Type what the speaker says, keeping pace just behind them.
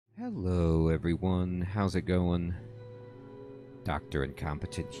Hello everyone, how's it going? Dr.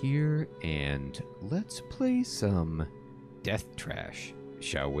 Incompetent here, and let's play some Death Trash,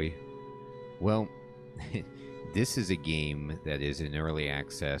 shall we? Well, this is a game that is in early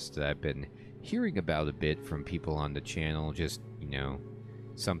access that I've been hearing about a bit from people on the channel, just,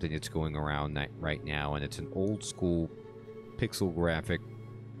 something that's going around right now, and it's an old school pixel graphic,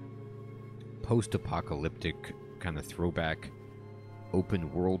 post-apocalyptic kind of throwback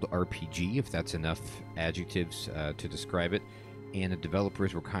open world RPG, if that's enough adjectives to describe it. And the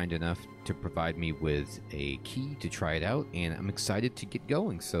developers were kind enough to provide me with a key to try it out, and I'm excited to get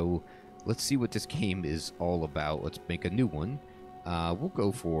going. So let's see what this game is all about. Let's make a new one. We'll go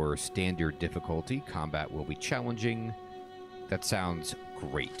for standard difficulty. Combat will be challenging. That sounds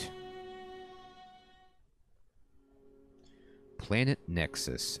great. Planet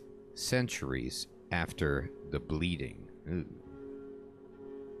Nexus, centuries after the bleeding. Ooh.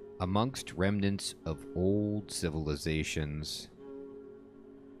 Amongst remnants of old civilizations,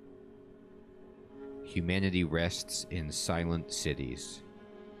 humanity rests in silent cities,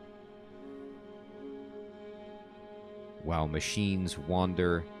 while machines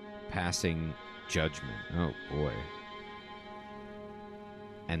wander, passing judgment. Oh boy.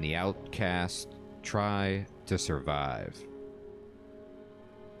 And the outcast try to survive.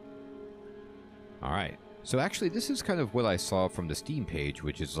 Alright. So actually, this is kind of what I saw from the Steam page,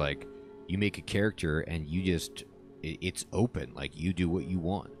 which is like, you make a character and you just, it's open. Like, you do what you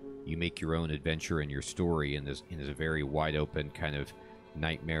want. You make your own adventure and your story in this very wide open, kind of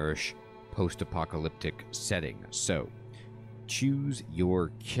nightmarish, post-apocalyptic setting. So, choose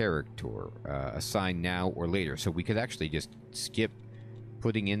your character, assign now or later. So we could actually just skip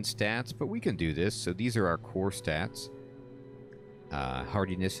putting in stats, but we can do this. So these are our core stats.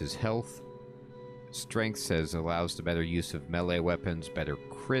 Hardiness is health. Strength says allows the better use of melee weapons, better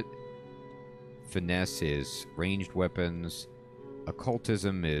crit. Finesse is ranged weapons.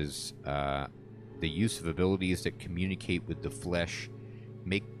 Occultism is the use of abilities that communicate with the flesh,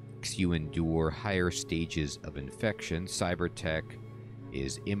 makes you endure higher stages of infection. Cybertech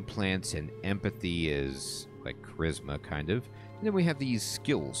is implants, and empathy is like charisma, kind of. And then we have these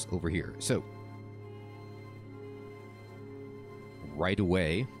skills over here. So, right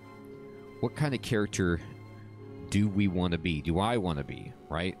away, what kind of character do we want to be? Do I want to be,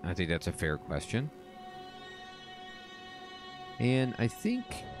 right? I think that's a fair question. And I think,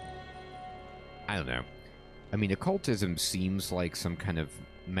 I don't know. I mean, occultism seems like some kind of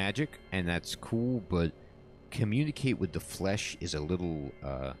magic, and that's cool, but communicate with the flesh is a little,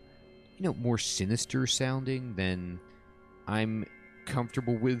 more sinister sounding than I'm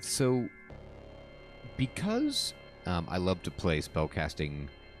comfortable with. So, because I love to play spellcasting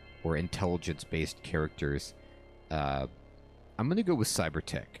or intelligence-based characters, I'm going to go with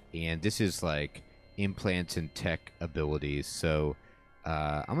Cybertech. And this is like implants and tech abilities. So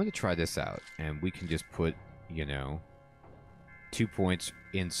I'm going to try this out. And we can just put, 2 points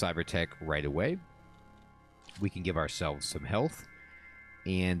in Cybertech right away. We can give ourselves some health.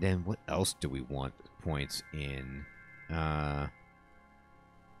 And then what else do we want points in?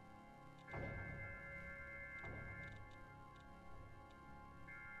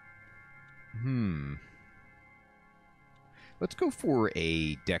 Let's go for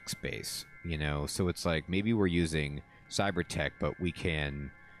a dex base, so it's like maybe we're using Cybertech, but we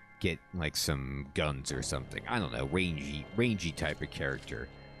can get like some guns or something. I don't know, rangy type of character.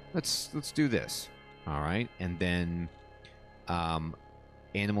 Let's do this. All right, and then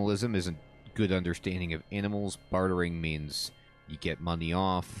animalism is a good understanding of animals. Bartering means you get money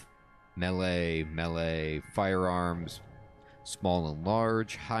off. Melee, firearms, small and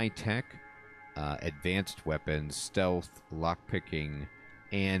large, high tech. Advanced weapons, stealth, lockpicking,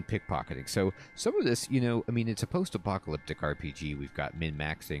 and pickpocketing. So some of this, it's a post-apocalyptic RPG. We've got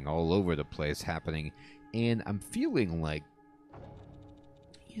min-maxing all over the place happening, and I'm feeling like,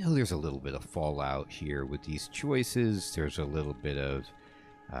 there's a little bit of fallout here with these choices. There's a little bit of,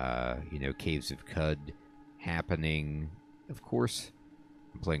 Caves of Cud happening. Of course,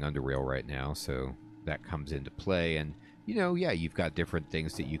 I'm playing Underrail right now, so that comes into play, and you've got different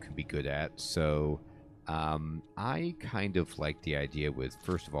things that you can be good at. So I kind of like the idea with,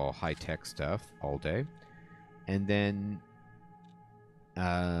 first of all, high-tech stuff all day. And then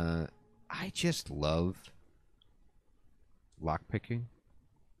I just love lockpicking.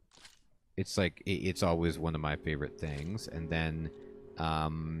 It's like, it's always one of my favorite things. And then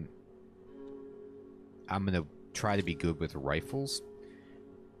I'm going to try to be good with rifles.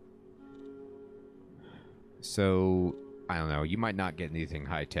 So, I don't know, you might not get anything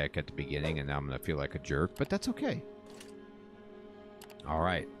high-tech at the beginning, and I'm going to feel like a jerk, but that's okay.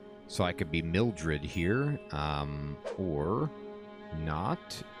 Alright, So I could be Mildred here, or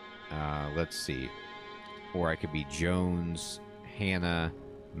not. Let's see. Or I could be Jones, Hannah,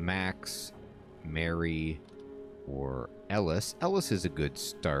 Max, Mary, or Ellis. Ellis is a good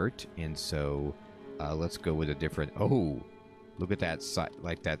start, and so let's go with a different... Oh, look at that,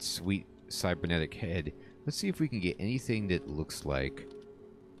 like that sweet cybernetic head. Let's see if we can get anything that looks like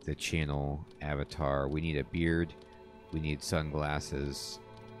the channel avatar. We need a beard. We need sunglasses.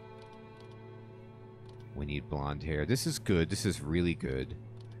 We need blonde hair. This is good. This is really good.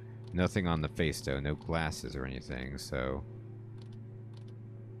 Nothing on the face, though. No glasses or anything, so...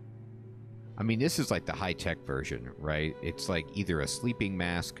 I mean, this is like the high-tech version, right? It's like either a sleeping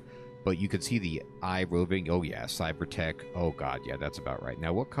mask, but you can see the eye roving. Oh, yeah, cybertech. Oh, God, yeah, that's about right.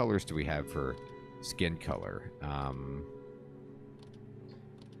 Now, what colors do we have for skin color?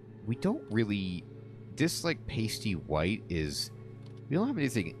 We don't really... This, like, pasty white is... We don't have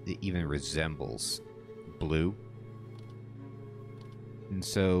anything that even resembles blue. And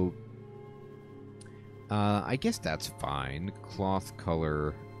so... I guess that's fine. Cloth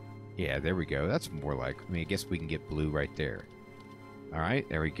color... Yeah, there we go. That's more like... I mean, I guess we can get blue right there. Alright,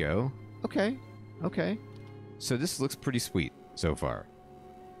 there we go. Okay, okay. So this looks pretty sweet so far.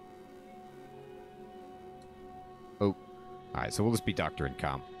 Oh. Alright, so we'll just be Dr.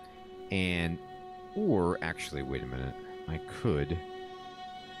 Incom. And... Or, actually, wait a minute. I could...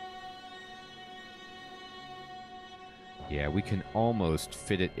 Yeah, we can almost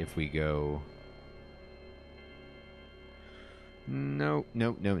fit it if we go... No,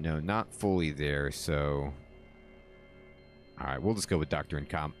 no, no, no, not fully there, so... Alright, we'll just go with Dr.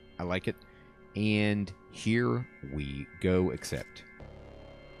 Incom. I like it. And here we go, accept.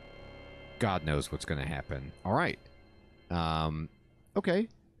 God knows what's going to happen. Alright. Okay.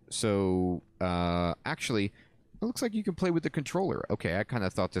 So, actually, it looks like you can play with the controller. Okay, I kind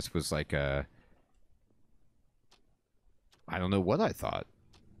of thought this was like a... I don't know what I thought.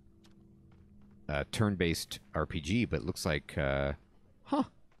 Turn-based RPG, but it looks like, huh.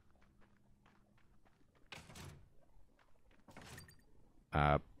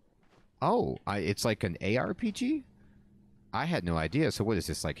 Oh, it's like an ARPG? I had no idea. So what is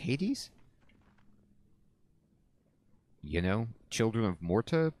this, like Hades? You know, Children of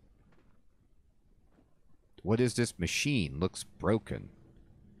Morta? What is this machine? Looks broken.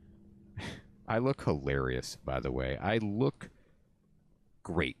 I look hilarious, by the way. I look...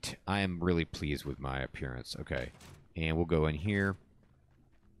 Great. I am really pleased with my appearance. Okay. And we'll go in here.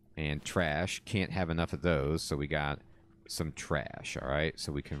 And trash. Can't have enough of those, so we got some trash, alright?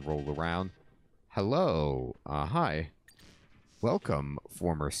 So we can roll around. Hello. Hi. Welcome,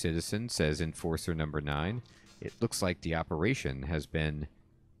 former citizen, says Enforcer number 9. It looks like the operation has been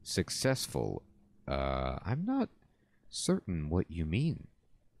successful. I'm not certain what you mean.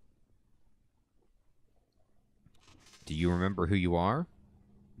 Do you remember who you are?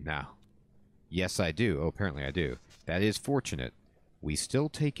 No. Yes, I do. Oh, apparently I do. That is fortunate. We still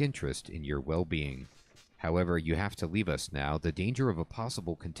take interest in your well-being. However, you have to leave us now. The danger of a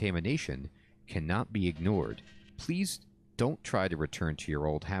possible contamination cannot be ignored. Please don't try to return to your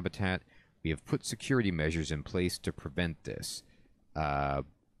old habitat. We have put security measures in place to prevent this.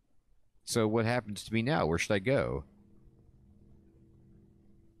 So what happens to me now? Where should I go?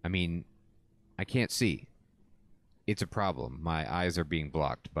 I mean, I can't see. It's a problem. My eyes are being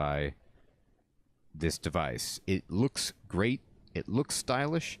blocked by this device. It looks great. It looks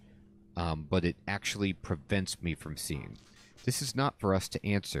stylish, but it actually prevents me from seeing. This is not for us to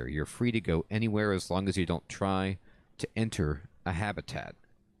answer. You're free to go anywhere as long as you don't try to enter a habitat.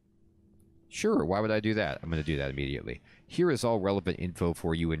 Sure, why would I do that? I'm going to do that immediately. Here is all relevant info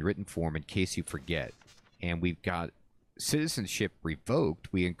for you in written form in case you forget. And we've got citizenship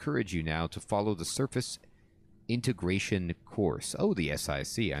revoked. We encourage you now to follow the surface integration course. Oh, the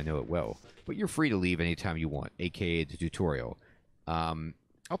SIC, I know it well. But you're free to leave anytime you want, aka the tutorial. I'll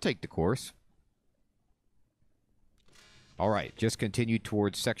take the course. Alright, just continue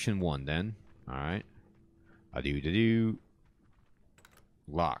towards section 1 then. Alright. A-do-do-do.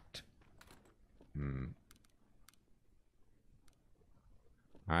 Locked.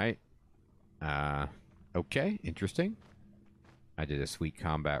 Alright. Okay, interesting. I did a sweet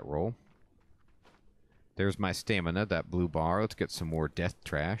combat roll. There's my stamina, that blue bar. Let's get some more death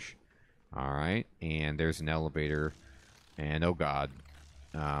trash. Alright, and there's an elevator. And, oh god.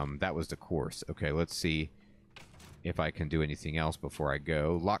 That was the course. Okay, let's see if I can do anything else before I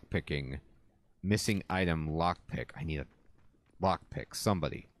go. Lockpicking. Missing item lockpick. I need a lockpick.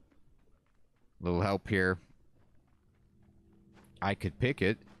 Somebody. Little help here. I could pick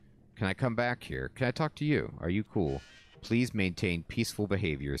it. Can I come back here? Can I talk to you? Are you cool? Please maintain peaceful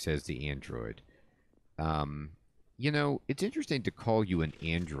behavior, says the android. You know, it's interesting to call you an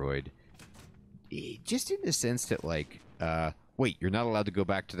android, just in the sense that, like, wait, you're not allowed to go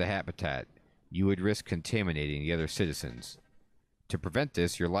back to the habitat. You would risk contaminating the other citizens. To prevent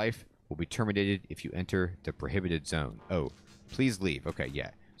this, your life will be terminated if you enter the prohibited zone. Oh, please leave. Okay,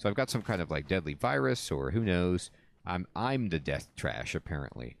 yeah. So I've got some kind of, like, deadly virus, or who knows. I'm the death trash,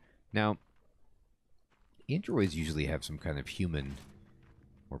 apparently. Now, androids usually have some kind of human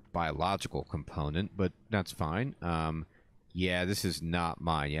or biological component, but that's fine. Yeah, this is not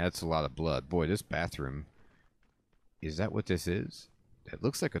mine. Yeah, that's a lot of blood. Boy, this bathroom... Is that what this is? It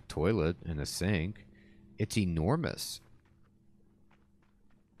looks like a toilet and a sink. It's enormous.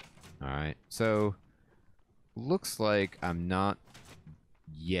 Alright, so... Looks like I'm not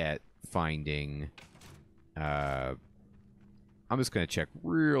yet finding... I'm just going to check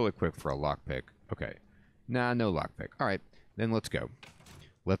really quick for a lockpick. Okay. Nah, no lockpick. Alright, then let's go.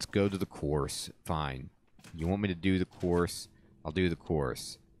 Let's go to the course. Fine. You want me to do the course? I'll do the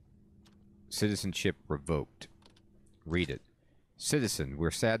course. Citizenship revoked. Read it. Citizen,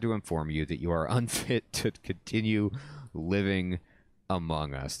 we're sad to inform you that you are unfit to continue living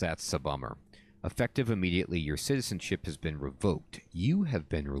among us. That's a bummer. Effective immediately, your citizenship has been revoked. You have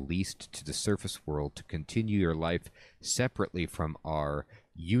been released to the surface world to continue your life separately from our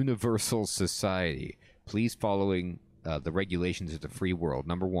universal society. Please following the regulations of the free world.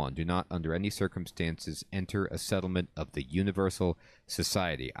 Number 1, do not under any circumstances enter a settlement of the universal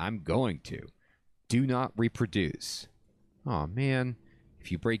society. I'm going to. Do not reproduce. Oh man,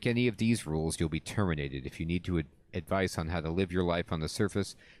 if you break any of these rules, you'll be terminated. If you need to advice on how to live your life on the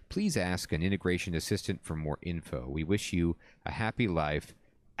surface, please ask an integration assistant for more info. We wish you a happy life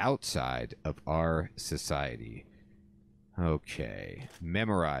outside of our society. Okay,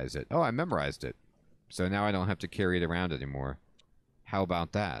 memorize it. Oh, I memorized it. So now I don't have to carry it around anymore. How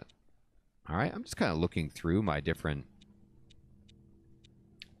about that? All right, I'm just kind of looking through my different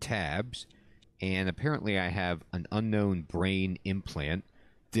tabs, and apparently I have an unknown brain implant.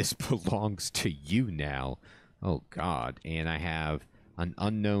 This belongs to you now. Oh, God. And I have an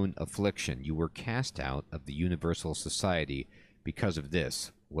unknown affliction. You were cast out of the universal society because of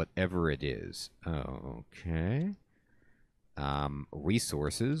this, whatever it is. Okay.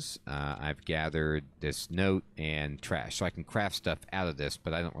 Resources. I've gathered this note and trash. So I can craft stuff out of this,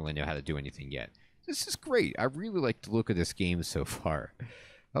 but I don't really know how to do anything yet. This is great. I really like the look of this game so far.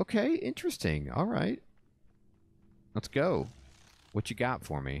 Okay, interesting. All right. Let's go. What you got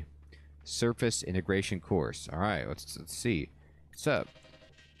for me? Surface integration course. All right, let's see. What's up?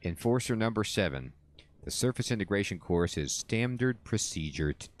 Enforcer number 7. The surface integration course is standard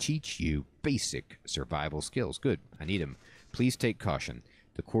procedure to teach you basic survival skills. Good. I need them. Please take caution.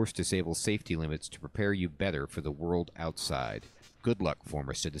 The course disables safety limits to prepare you better for the world outside. Good luck,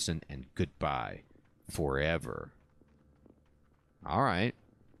 former citizen, and goodbye forever. All right.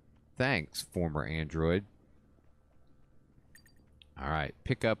 Thanks, former android. All right.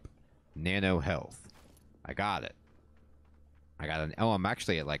 Pick up nano health. I got it. I got an... Oh, I'm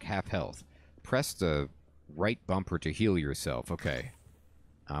actually at like half health. Press the right bumper to heal yourself. Okay.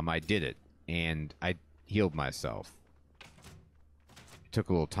 I did it. And I healed myself. It took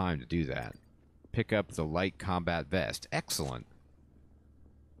a little time to do that. Pick up the light combat vest. Excellent.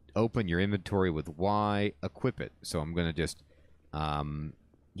 Open your inventory with Y. Equip it. So I'm going to just...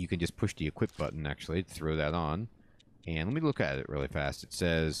 you can just push the equip button, actually, to throw that on. And let me look at it really fast. It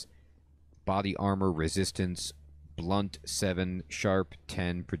says... Body armor resistance, blunt 7, sharp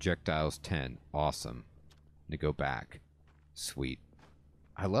 10, projectiles 10. Awesome. To go back. Sweet.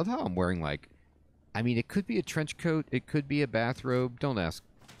 I love how I'm wearing, like... I mean, it could be a trench coat. It could be a bathrobe. Don't ask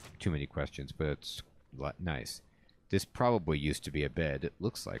too many questions, but it's nice. This probably used to be a bed. It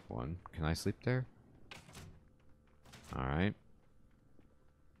looks like one. Can I sleep there? Alright.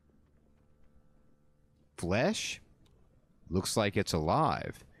 Flesh? Looks like it's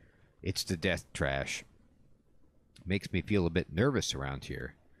alive. It's the death trash. Makes me feel a bit nervous around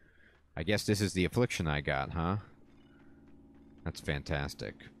here. I guess this is the affliction I got, huh? That's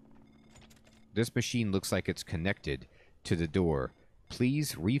fantastic. This machine looks like it's connected to the door.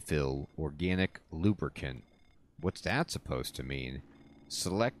 Please refill organic lubricant. What's that supposed to mean?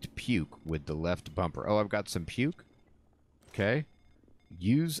 Select puke with the left bumper. Oh, I've got some puke? Okay.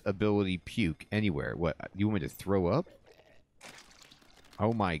 Use ability puke anywhere. What? You want me to throw up?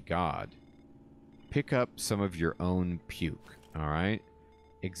 Oh my god. Pick up some of your own puke. Alright.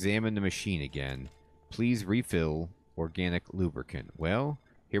 Examine the machine again. Please refill organic lubricant. Well,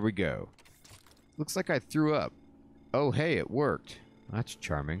 here we go. Looks like I threw up. Oh, hey, it worked. That's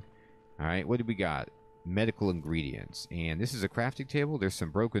charming. Alright, what do we got? medical ingredients. And this is a crafting table. There's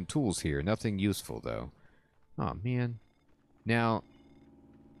some broken tools here. Nothing useful, though. Oh, man. Now,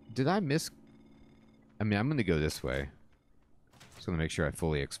 did I miss... I mean, I'm going to go this way. Just want to make sure I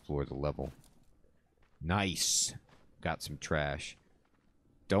fully explore the level. Nice. Got some trash.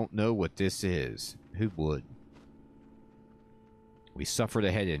 Don't know what this is. Who would? We suffered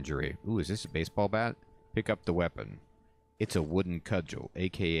a head injury. Ooh, is this a baseball bat? Pick up the weapon. It's a wooden cudgel,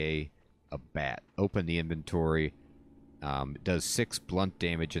 a.k.a. a bat. Open the inventory. It does 6 blunt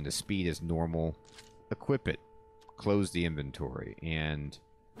damage and the speed is normal. Equip it. Close the inventory. And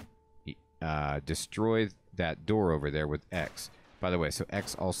destroy that door over there with X. By the way, so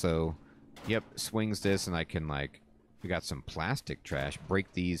X also, yep, swings this and I can, like, we got some plastic trash.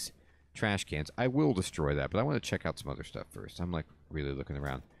 Break these trash cans. I will destroy that, but I want to check out some other stuff first. I'm, like, really looking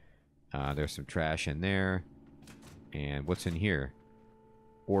around. There's some trash in there. And what's in here?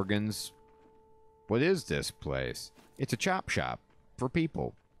 Organs. What is this place? It's a chop shop for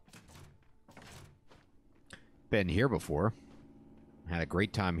people. Been here before. Had a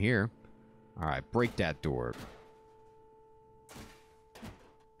great time here. Alright, break that door.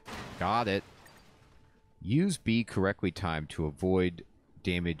 Got it. Use B correctly timed to avoid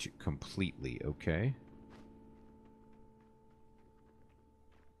damage completely. Okay.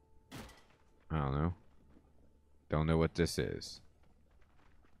 I don't know. Don't know what this is.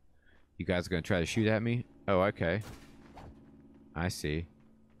 You guys gonna try to shoot at me? Oh, okay. I see.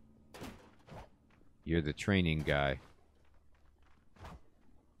 You're the training guy.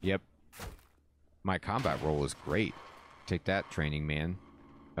 Yep. My combat roll is great. Take that, training man.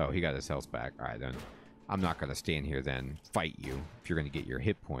 Oh, he got his health back. Alright, then. I'm not gonna stand here then fight you if you're gonna get your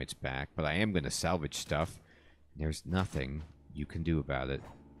hit points back, but I am gonna salvage stuff. There's nothing you can do about it.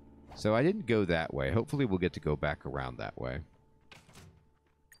 So I didn't go that way. Hopefully we'll get to go back around that way.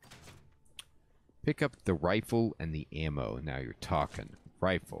 Pick up the rifle and the ammo. Now you're talking.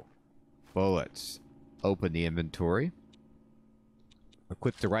 Rifle. Bullets. Open the inventory.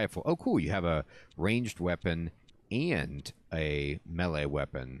 Equip the rifle. Oh, cool. You have a ranged weapon and a melee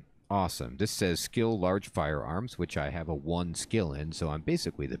weapon. Awesome. This says skill large firearms, which I have a 1 skill in, so I'm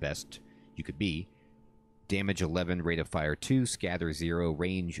basically the best you could be. Damage 11, rate of fire 2, scatter 0,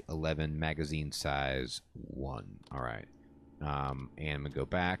 range 11, magazine size 1. Alright. And I'm going to go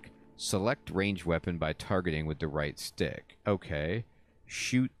back. Select ranged weapon by targeting with the right stick. Okay.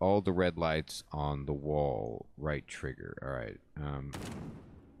 Shoot all the red lights on the wall. Right trigger. Alright.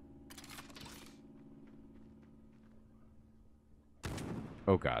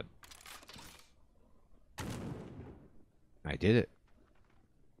 Oh, God. I did it.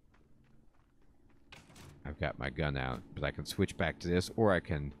 I've got my gun out, but I can switch back to this, or I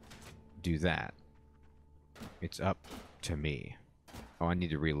can do that. It's up to me. Oh, I need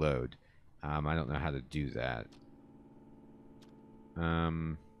to reload. I don't know how to do that.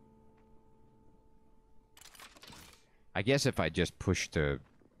 I guess if I just push the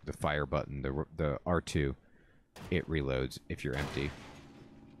fire button, the R2, it reloads if you're empty.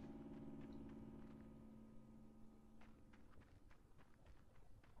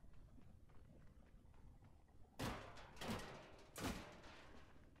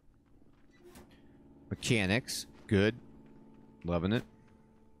 Mechanics, good. Loving it.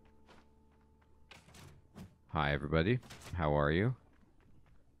 Hi, everybody. How are you?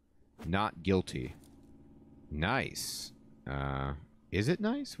 Not guilty. Nice. Is it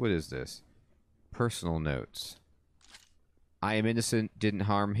nice? What is this? Personal notes. I am innocent, didn't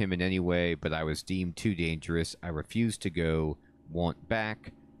harm him in any way, but I was deemed too dangerous. I refuse to go. Want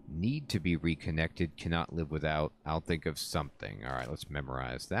back. Need to be reconnected. Cannot live without. I'll think of something. Alright, let's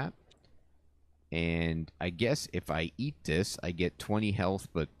memorize that. And I guess if I eat this, I get 20 health,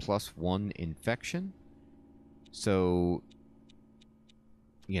 but plus 1 infection. So,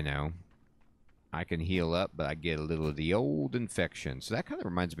 you know, I can heal up, but I get a little of the old infection. So that kind of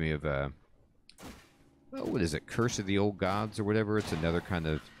reminds me of, well, what is it? Curse of the Old Gods or whatever. It's another kind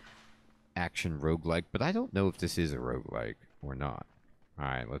of action roguelike, but I don't know if this is a roguelike or not. All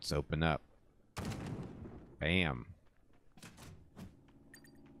right, let's open up. Bam.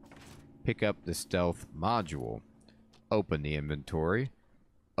 Pick up the stealth module. Open the inventory.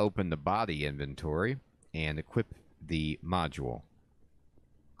 Open the body inventory. And equip the module.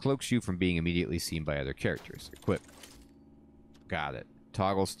 Cloaks you from being immediately seen by other characters. Equip. Got it.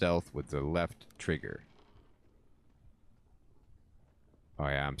 Toggle stealth with the left trigger. Oh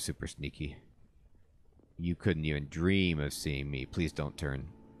yeah, I'm super sneaky. You couldn't even dream of seeing me. Please don't turn.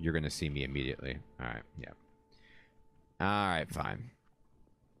 You're going to see me immediately. Alright, yeah. Alright, fine.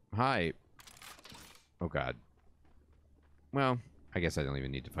 Hi. Oh, God. Well, I guess I don't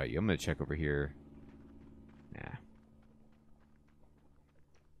even need to fight you. I'm going to check over here. Nah.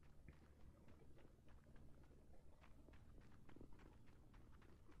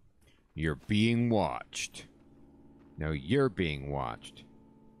 You're being watched. No, you're being watched.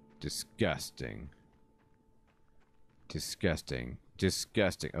 Disgusting. Disgusting.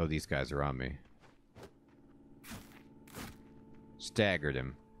 Disgusting. Oh, these guys are on me. Staggered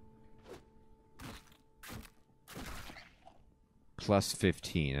him. Plus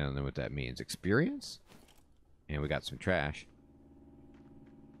 15. I don't know what that means. Experience? And we got some trash.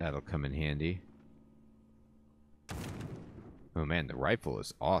 That'll come in handy. Oh man, the rifle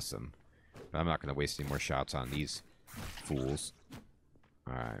is awesome. But I'm not going to waste any more shots on these fools.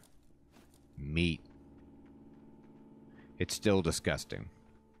 Alright. Meat. It's still disgusting.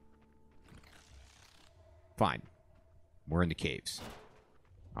 Fine. We're in the caves.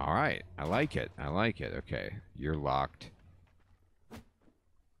 Alright. I like it. I like it. Okay. You're locked.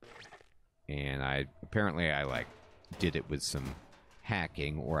 And apparently I like did it with some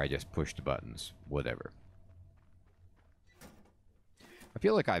hacking, or I just pushed buttons. Whatever. I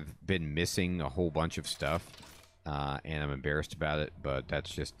feel like I've been missing a whole bunch of stuff, and I'm embarrassed about it, but that's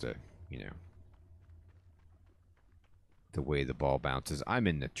just, you know, the way the ball bounces. I'm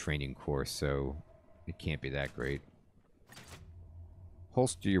in the training course, so it can't be that great.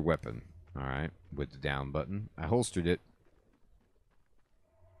 Holster your weapon. Alright, with the down button. I holstered it.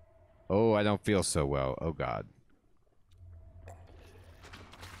 Oh, I don't feel so well. Oh, God.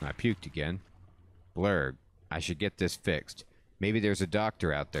 I puked again. Blurg. I should get this fixed. Maybe there's a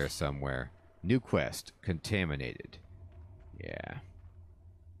doctor out there somewhere. New quest. Contaminated. Yeah.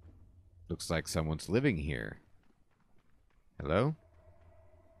 Looks like someone's living here. Hello?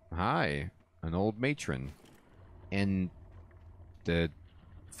 Hi. An old matron. And the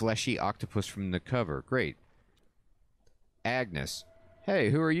fleshy octopus from the cover. Great. Agnes.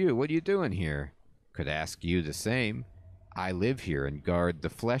 Hey, who are you? What are you doing here? Could ask you the same. I live here and guard the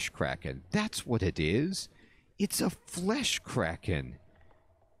FLESH KRAKEN. That's what it is. It's a FLESH KRAKEN.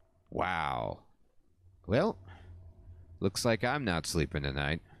 Wow. Well, looks like I'm not sleeping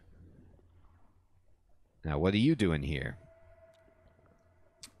tonight. Now, what are you doing here?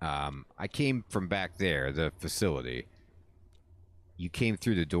 I came from back there, the facility. You came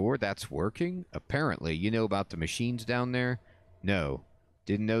through the door? That's working? Apparently. You know about the machines down there? No.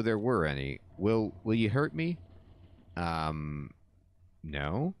 Didn't know there were any. Will you hurt me?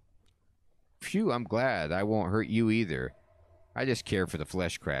 No. Phew, I'm glad. I won't hurt you either. I just care for the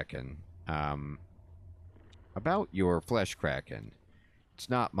FLESH KRAKEN. About your FLESH KRAKEN. It's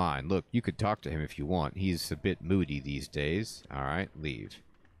not mine. Look, you could talk to him if you want. He's a bit moody these days. Alright, leave.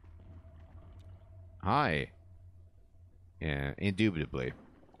 Hi. Yeah, indubitably.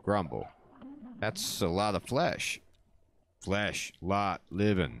 Grumble. That's a lot of flesh. Flesh, lot,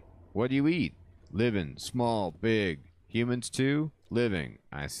 living. What do you eat? Living, small, big. Humans too? Living.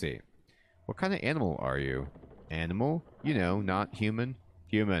 I see. What kind of animal are you? Animal? You know, not human.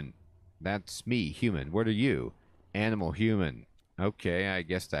 Human. That's me, human. What are you? Animal, human. Okay, I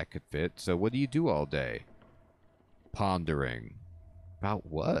guess that could fit. So what do you do all day? Pondering. About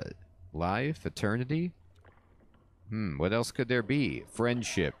what? Life? Eternity? What else could there be?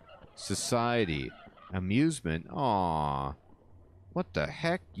 Friendship. Society. Amusement. Aww. What the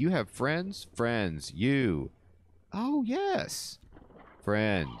heck? You have friends? Friends. You. Oh, yes.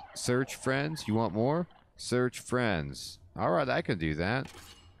 Friend. Search friends. You want more? Search friends. Alright, I can do that.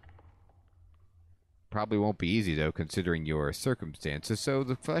 Probably won't be easy, though, considering your circumstances. So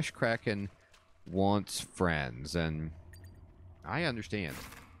the FLESH KRAKEN wants friends, and I understand.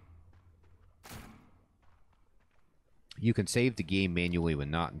 You can save the game manually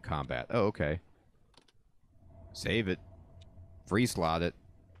when not in combat. Oh, okay. Save it. Free slot it.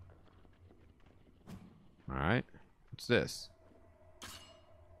 Alright. What's this?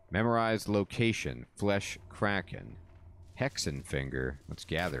 Memorize location. FLESH KRAKEN. Hexen finger. Let's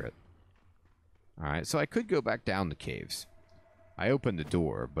gather it. Alright, so I could go back down the caves. I opened the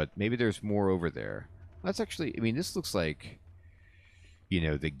door, but maybe there's more over there. That's actually, I mean, this looks like, you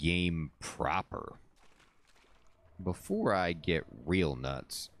know, the game proper. Before I get real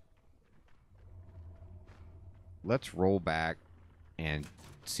nuts, let's roll back and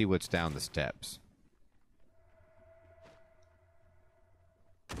see what's down the steps.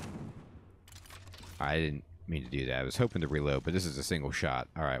 I didn't mean to do that. I was hoping to reload, but this is a single shot.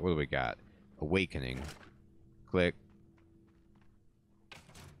 Alright, what do we got? Awakening. Click.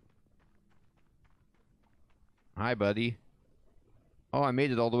 Hi, buddy. Oh, I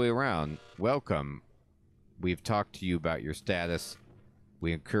made it all the way around. Welcome. We've talked to you about your status.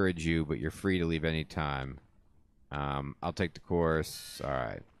 We encourage you, but you're free to leave any time. I'll take the course. All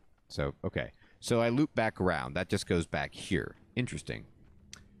right. So, okay. So I loop back around. That just goes back here. Interesting.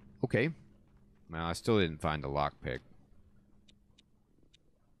 Okay. Well, I still didn't find a lockpick.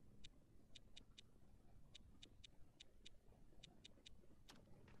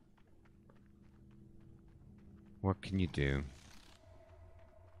 What can you do?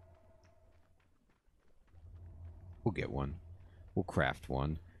 We'll get one. We'll craft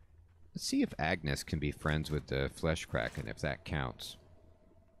one. Let's see if Agnes can be friends with the Flesh Kraken, if that counts.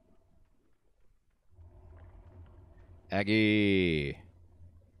 Aggie!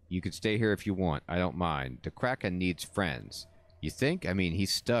 You can stay here if you want. I don't mind. The Kraken needs friends. You think? I mean,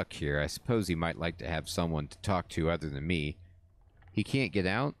 he's stuck here. I suppose he might like to have someone to talk to other than me. He can't get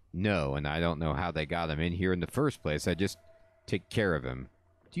out? No, and I don't know how they got him in here in the first place. I just take care of him.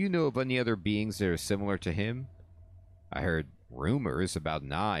 Do you know of any other beings that are similar to him? I heard rumors about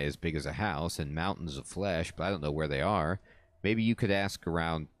an eye as big as a house and mountains of flesh, but I don't know where they are. Maybe you could ask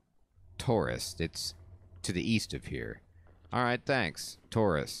around Taurus. It's to the east of here. All right, thanks.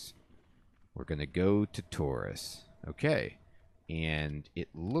 Taurus. We're going to go to Taurus. Okay. And it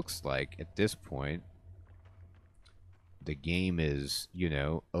looks like at this point the game is, you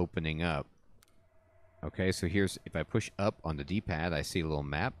know, opening up. Okay, so here's, if I push up on the D-pad, I see a little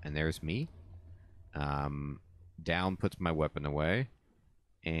map, and there's me. Down puts my weapon away,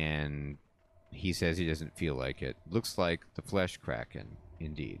 and he says he doesn't feel like it. Looks like the Flesh Kraken,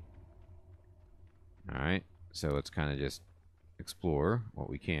 indeed. Alright, so let's kind of just explore what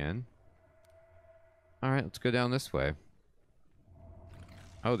we can. Alright, let's go down this way.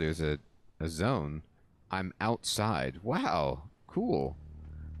 Oh, there's a zone. I'm outside. Wow, cool.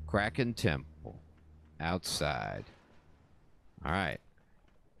 Kraken Temple. Outside. Alright.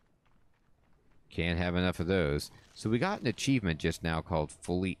 Can't have enough of those. So we got an achievement just now called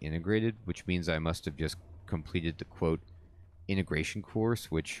Fully Integrated, which means I must have just completed the, quote, integration course,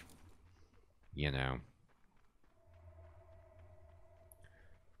 which, you know,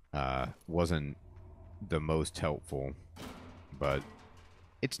 wasn't the most helpful. But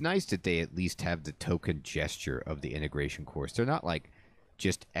it's nice that they at least have the token gesture of the integration course. They're not, like,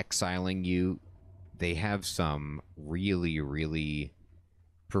 just exiling you. They have some really, really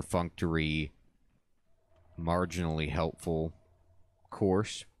perfunctory, marginally helpful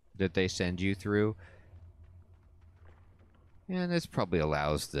course that they send you through. And this probably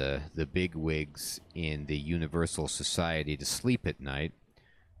allows the big wigs in the universal society to sleep at night,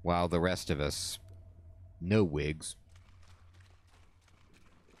 while the rest of us, no wigs,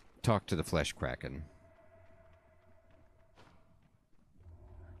 talk to the Flesh Kraken.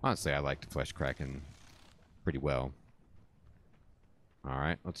 Honestly, I like the Flesh Kraken pretty well.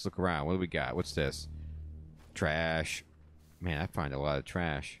 Alright, let's look around. What do we got? What's this? Trash. Man, I find a lot of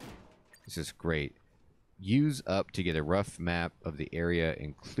trash. This is great. Use up to get a rough map of the area,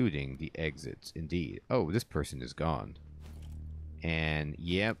 including the exits. Indeed. Oh, this person is gone. And,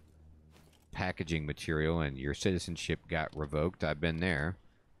 yep. Packaging material, and your citizenship got revoked. I've been there.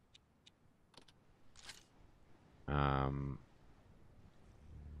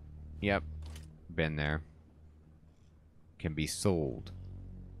 Yep. Been there. Can be sold.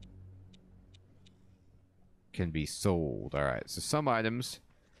 Can be sold. Alright, so some items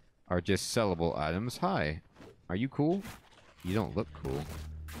are just sellable items. Hi. Are you cool? You don't look cool.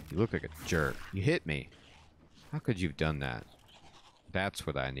 You look like a jerk. You hit me. How could you have done that? That's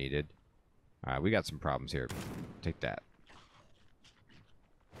what I needed. Alright, we got some problems here. Take that.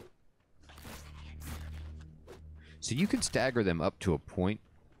 So you can stagger them up to a point,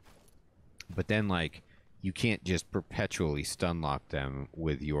 but then, like, you can't just perpetually stun lock them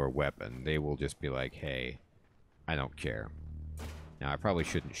with your weapon. They will just be like, hey, I don't care. Now, I probably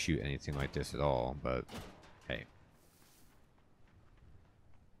shouldn't shoot anything like this at all, but hey.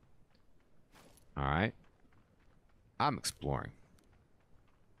 Alright. I'm exploring.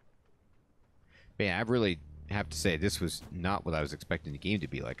 Man, I really have to say, this was not what I was expecting the game to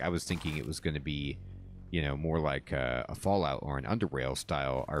be like. I was thinking it was going to be, you know, more like a Fallout or an Underrail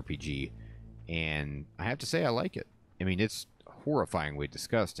style RPG. And I have to say, I like it. I mean, it's horrifyingly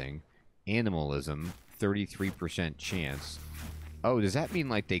disgusting. Animalism, 33% chance. Oh, does that mean,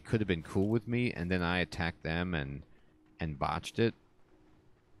 like, they could have been cool with me, and then I attacked them and botched it?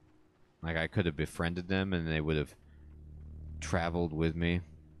 Like, I could have befriended them, and they would have traveled with me?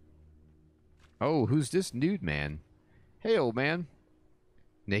 Oh, who's this nude man? Hey, old man.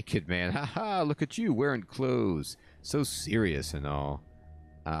 Naked man. Haha, look at you, wearing clothes. So serious and all.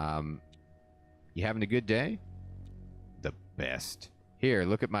 You having a good day? The best. Here,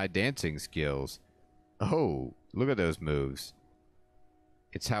 look at my dancing skills. Oh, look at those moves.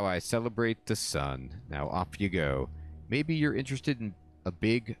 It's how I celebrate the sun. Now off you go. Maybe you're interested in A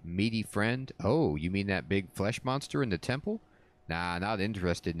big, meaty friend? Oh, you mean that big flesh monster in the temple? Nah, not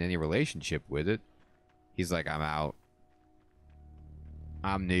interested in any relationship with it. He's like, I'm out.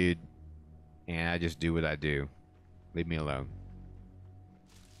 I'm nude. And I just do what I do. Leave me alone.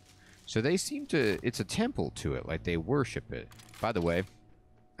 So they seem to... It's a temple to it. Like, they worship it. By the way,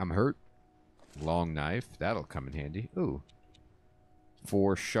 I'm hurt. Long knife. That'll come in handy. Ooh.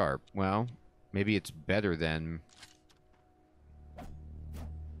 4 sharp. Well, maybe it's better than...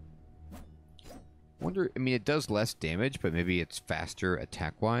 Wonder... I mean, it does less damage, but maybe it's faster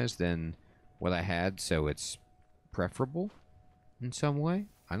attack-wise than what I had, so it's preferable in some way?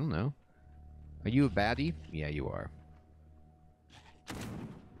 I don't know. Are you a baddie? Yeah, you are.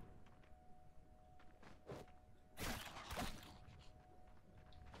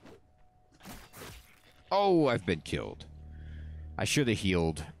 Oh, I've been killed. I should have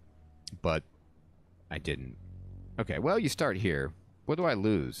healed, but I didn't. Okay, well, you start here. What do I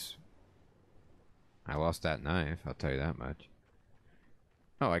lose? I lost that knife, I'll tell you that much.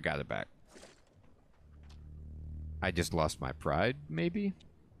 Oh, I got it back. I just lost my pride, maybe?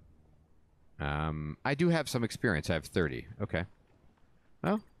 I do have some experience. I have 30. Okay.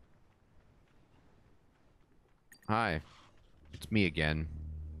 Oh. Hi. It's me again.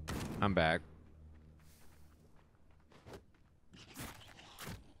 I'm back.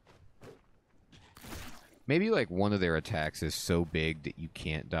 Maybe, like, one of their attacks is so big that you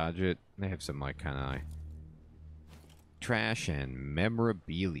can't dodge it. They have some, like, kind of... trash and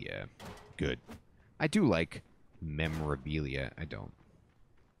memorabilia. Good. I do like memorabilia. I don't.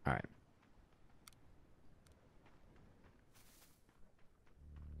 Alright.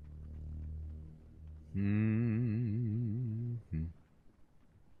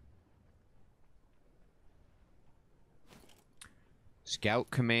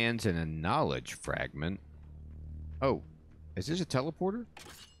 Scout commands and a knowledge fragment. Oh, is this a teleporter?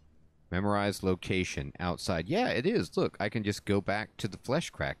 Memorize location outside. Yeah, it is. Look, I can just go back to the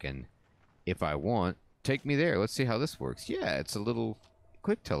FLESH KRAKEN if I want. Take me there. Let's see how this works. Yeah, it's a little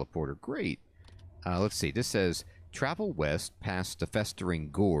quick teleporter. Great. Let's see. This says, travel west past the festering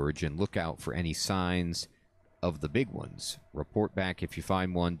gorge and look out for any signs of the big ones. Report back if you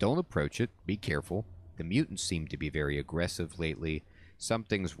find one. Don't approach it. Be careful. The mutants seem to be very aggressive lately.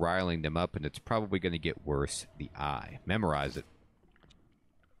 Something's riling them up, and it's probably going to get worse. The eye. Memorize it.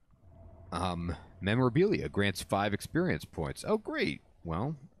 Memorabilia grants 5 experience points. Oh, great.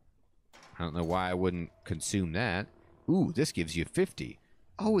 Well, I don't know why I wouldn't consume that. Ooh, this gives you 50.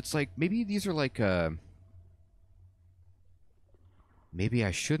 Oh, it's like, maybe these are like, maybe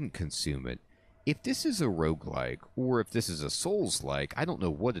I shouldn't consume it. If this is a roguelike, or if this is a Souls-like, I don't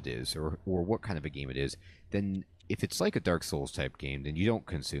know what it is, or what kind of a game it is, then if it's like a Dark Souls type game, then you don't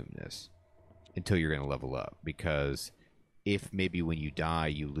consume this until you're going to level up. Because if maybe when you die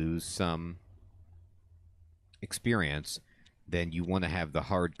you lose some experience, then you want to have the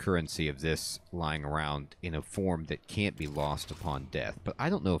hard currency of this lying around in a form that can't be lost upon death. But I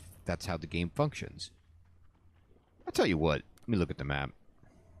don't know if that's how the game functions. I'll tell you what, let me look at the map.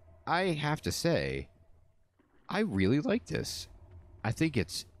 I have to say, I really like this. I think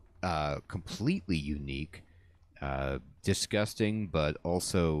it's completely unique, disgusting, but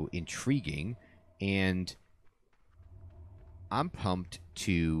also intriguing, and I'm pumped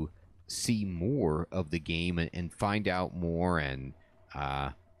to see more of the game and find out more and,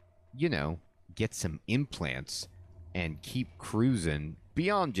 you know, get some implants and keep cruising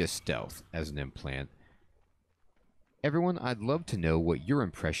beyond just stealth as an implant. Everyone, I'd love to know what your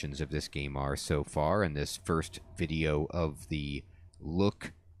impressions of this game are so far in this first video of the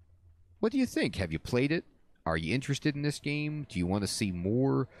look. What do you think? Have you played it? Are you interested in this game? Do you want to see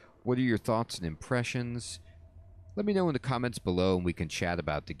more? What are your thoughts and impressions? Let me know in the comments below and we can chat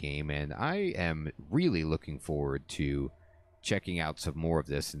about the game. And I am really looking forward to checking out some more of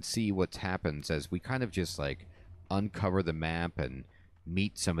this and see what happens as we kind of just like uncover the map and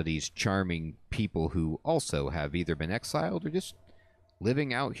meet some of these charming people who also have either been exiled or just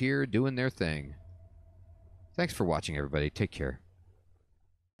living out here doing their thing. Thanks for watching, everybody. Take care.